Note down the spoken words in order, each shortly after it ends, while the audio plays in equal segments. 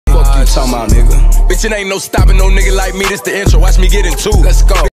you talking about, nigga? Bitch, it ain't no stopping no nigga like me. This the intro. Watch me get in two. Let's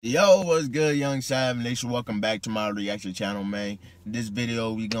go. Yo, what's good, Young Sav Nation? Welcome back to my reaction channel, man. This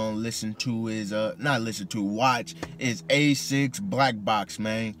video we gonna watch is A6 Black Box,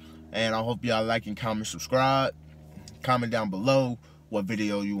 man. And I hope y'all like and comment, subscribe. Comment down below what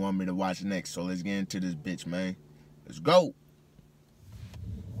video you want me to watch next. So let's get into this bitch, man. Let's go.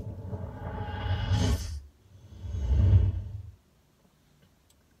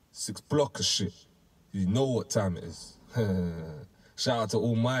 Six block of shit. You know what time it is. Shout out to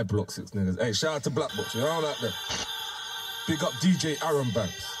all my block 6 niggas. Hey, shout out to Black Box, you know that there. Big up DJ Aaron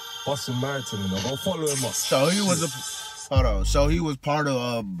Banks. Boston Marathon, you know. Go follow him up. So he was So he was part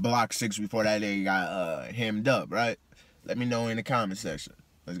of Block 6 before that they got hemmed up, right? Let me know in the comment section.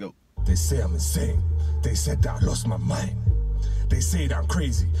 Let's go. They say I'm insane. They said that I lost my mind. They say that I'm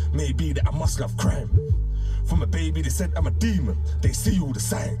crazy. Maybe that I must love crime. From a baby, they said I'm a demon. They see all the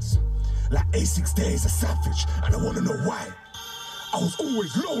signs. Like A6 days a savage, and I wanna know why. I was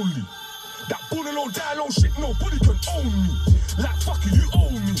always lonely. That born alone, die alone shit, nobody can own me. Like fuck you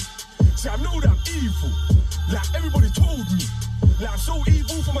own me. See, I know that I'm evil. Like everybody told me. Like I'm so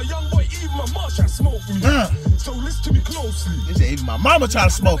evil from a young boy, even my mom tried to smoke me. So listen to me closely. They say even my mama tried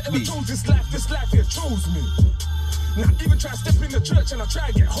to smoke me. Chose this life here chose me. Now I even try to step in the church and I try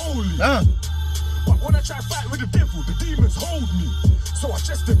to get holy. But when I try to fight with the devil, the demons hold me. So I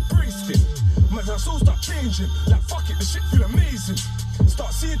just embraced it. My soul start changing. Like fuck it, the shit feel amazing.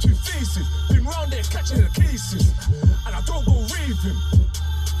 Start seeing 2 faces. Been round there catching the cases. And I don't go raving.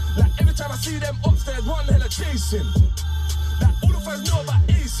 Like every time I see them upstairs, one hella chasing. Like all the fans know about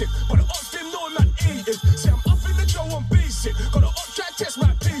ASIC, but the ops didn't know man ain't it. See, I'm up in the Joe on basic. Got the ops try to test my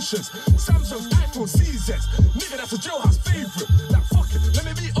patience. Samsung, iPhone, CZs. Nigga, that's a jailhouse favorite. Like fuck it, let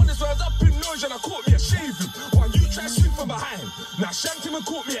me be honest, when I was up in noise and I caught me a shaving. While you try to swing from behind. Now shanked him and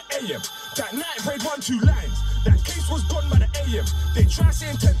caught me at AM. That night I played 1-2 lines. That case was gone by the AM. They try to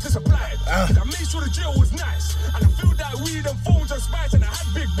say intent to supply. I made sure the jail was nice. And I filled that weed and phones and spice. And I had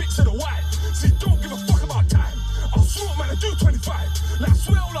big bits of the white. See, don't give a fuck about time. I'll sort man, I do 25. Now I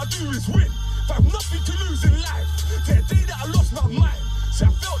swear all I do is win. If I have nothing to lose in life. See, the day that I lost my mind. See, I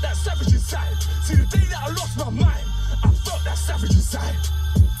felt that savage inside. See, the day that I lost my mind. I felt that savage inside.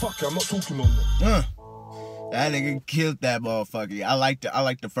 Fuck it, I'm not talking no more. That nigga killed that motherfucker. I like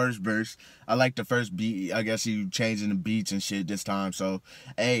the first verse. I like the first beat. I guess he changing the beats and shit this time. So,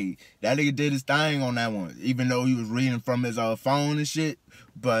 hey, that nigga did his thing on that one. Even though he was reading from his phone and shit.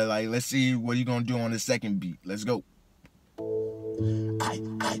 But, like, let's see what he gonna do on the second beat. Let's go.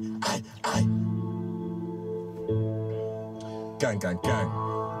 Gang, gang, gang.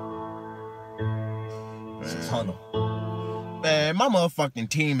 It's a tunnel. Man, my motherfucking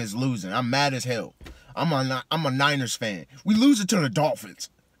team is losing. I'm mad as hell. I'm a Niners fan. We losing to the Dolphins.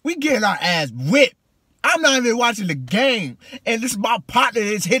 We getting our ass whipped. I'm not even watching the game. And this is my partner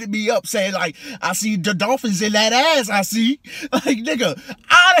that's hitting me up saying, like, I see the Dolphins in that ass, I see. Like, nigga,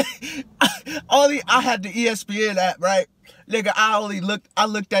 I had the ESPN app, right? Nigga, I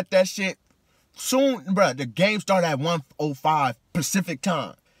looked at that shit. Soon, bruh, the game started at 1:05 Pacific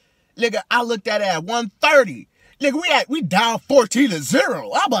time. Nigga, I looked at it at 1:30. Nigga, we down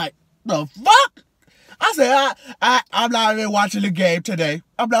 14-0. I'm like, the fuck? I said, I'm not even watching the game today.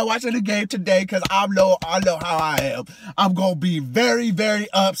 I'm not watching the game today because I know how I am. I'm going to be very, very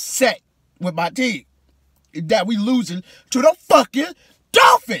upset with my team that we losing to the fucking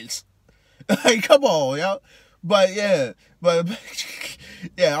Dolphins. Like, come on, yo. But, yeah.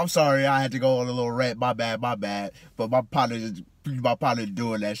 Yeah, I'm sorry. I had to go on a little rant. My bad. But my partner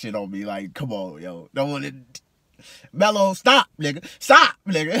doing that shit on me. Like, come on, yo. Don't want to... Mello, stop, nigga. Stop,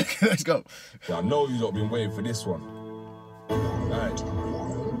 nigga. Let's go. I know you lot been waiting for this one. Alright.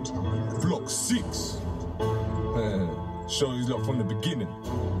 Block 6. Show you lot from the beginning.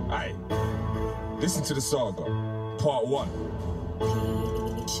 Alright. Listen to the saga. Part 1.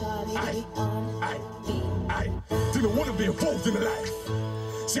 Aye. Didn't want to be involved in the life.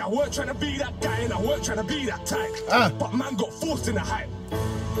 See, I weren't trying to be that guy and I weren't trying to be that type. But man got forced in the hype.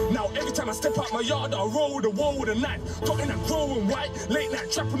 Now every time I step out my yard, I roll with a wall with a knife. Got in that growing white, late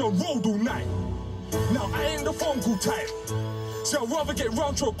night trapping on road all night. Now I ain't the phone call type. See, I'd rather get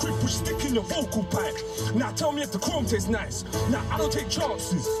round to a quick push stick in your vocal pipe. Now tell me if the chrome tastes nice. Now I don't take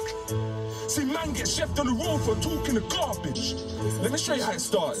chances. See, man gets chefed on the road for talking the garbage. Let me show you how it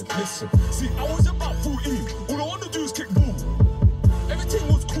started. Listen, see, I was about 14. All I want to do is kick ball. Everything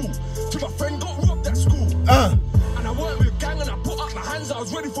was cool till my friend got robbed at school. And I worked with gang and I put up my hands, I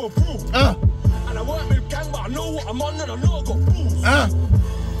was ready for a brawl. And I worked with gang, but I know what I'm on and I know I got balls.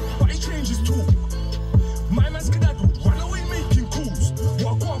 But he changed his talk. My man's skedaddled, ran away making calls.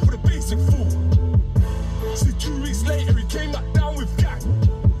 While I go out for the base.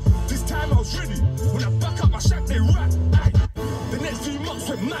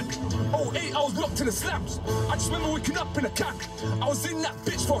 the slams. I just remember waking up in a cab. I was in that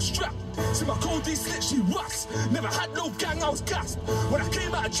bitch for a strap. See my coldie slit, she was. Never had no gang, I was gassed. When I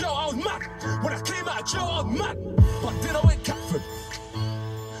came out of jail, I was mad. When I came out of jail, I was mad. But then I went Catford.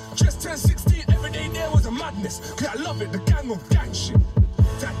 Just turned 16, every day there was a madness. Cause I love it, the gang on gang shit.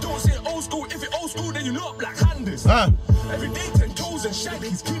 That don't say old school, if it old school, then you know black-handers. Every day 10 toes and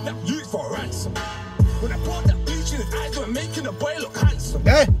shaggies, kidnap youth for a ransom. When I poured that bleach in his eyes, we're making the boy look handsome.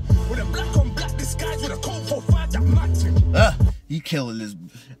 With a black on black disguise with a coat 45 that matching. He killing this.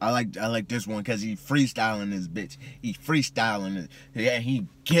 I like this one because he freestyling this bitch. He freestyling it. Yeah,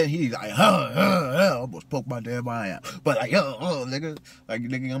 he's like, almost poked my damn eye out. But like, nigga, like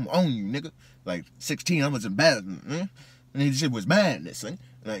nigga, I'm on you, nigga. Like 16, I was embarrassing, man. And this shit was madness, man.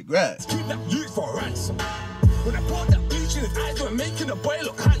 Like, right. Kidnap youth for a ransom. When I poured that bleach in his eyes, we're making the boy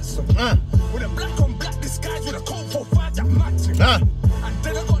look handsome. With a black on black disguise with a coat 45 that matching. And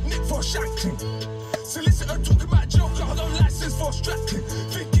then I got nicked for shanking. Solicitor talking about joke, I was on license for strapping.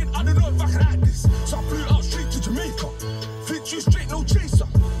 Thinking, I don't know if I can act this. So I flew out straight to Jamaica. Fleet you straight, no chaser.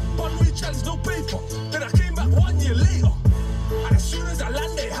 Bun challenge, no paper. Then I came back 1 year later. And as soon as I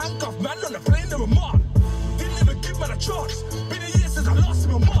landed, handcuffed man on the plane, they were marked. Didn't even give man a chance. Been a year since I lost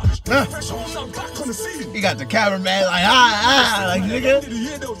him in March. Fresh home, now back on the scene. He got the cameraman like, like nigga. At the end of the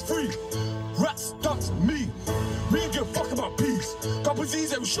year, that was free. Rats, ducks, me. We ain't give a fuck about peace. Couple Z's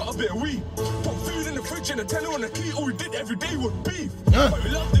that we shot a bit of weed. Put food in the fridge and a tenner on the key. All we did every day was beef. But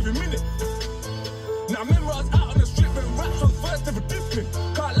we loved every minute. Now I remember I was out on the strip when raps was first ever dipping.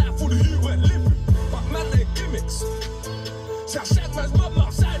 Can't lie for the youth weren't living. But man, they gimmicks. See, I shagged man's mum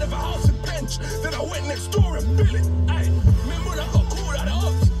outside of a house and bench. Then I went next door and built it. Aye, remember when I got called out of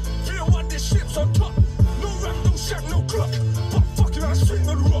ops? 301, this shit's on top. No rap, no shag, no clock. But fuck you, I swing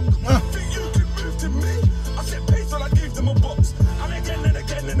on the rock. Think you can move to me? I said pace when I gave them a box. And again and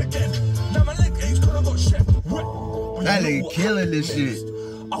again and again. Now my leg aches cause I got chef wet. That nigga killing this shit.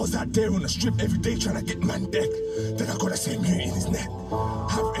 I was out there on the strip every day trying to get man deck. Then I got the same mute in his neck.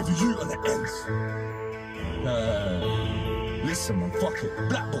 Have every you on the ends. Listen man, fuck it.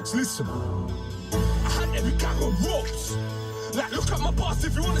 Black box, listen. I had every gang on ropes. Like look at my past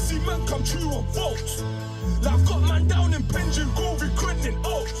if you wanna see man come true on folks. Like I've got man down in Pension, Govey, Crendon,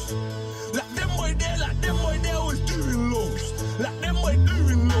 Oaks. Like them boy there always doing lows. Like them boy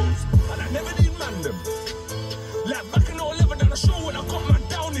doing lows. And I never did man them. Like back in 2011 down the show when I got man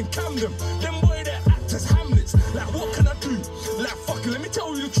down in Camden. Them boy there act as Hamlets. Like what can I do? Like fuck it, let me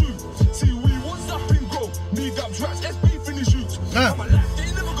tell you the truth. See we was up in Grove. Need up rats, SB finish youths. On my life they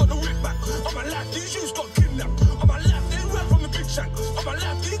never got the whip back. On my life these youths got kidnapped. On my life they ran from the big shank. On my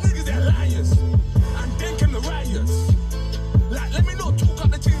life these niggas they're liars. And then came the riots. Like let me not talk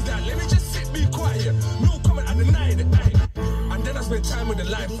up the things that. Let me just sit be quiet. No comment, I denied it. Aye. And then I spent time with the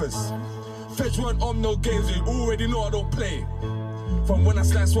lifers. Feds weren't on no games, they already know I don't play. From when I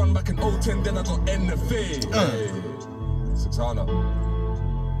sliced one back in 010, then I got NFA. 600.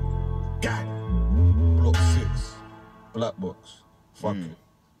 God. Block 6. Black box. Fuck it.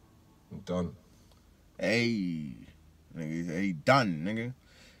 I'm done. Hey. Nigga, hey, done, nigga.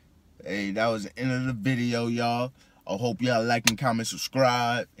 Hey, that was the end of the video, y'all. I hope y'all like and comment,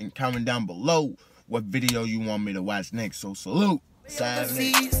 subscribe, and comment down below what video you want me to watch next. So salute.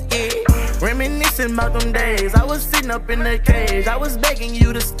 Reminiscing about them days. I was sitting up in the cage. I was begging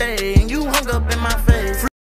you to stay, and you hung up in my face.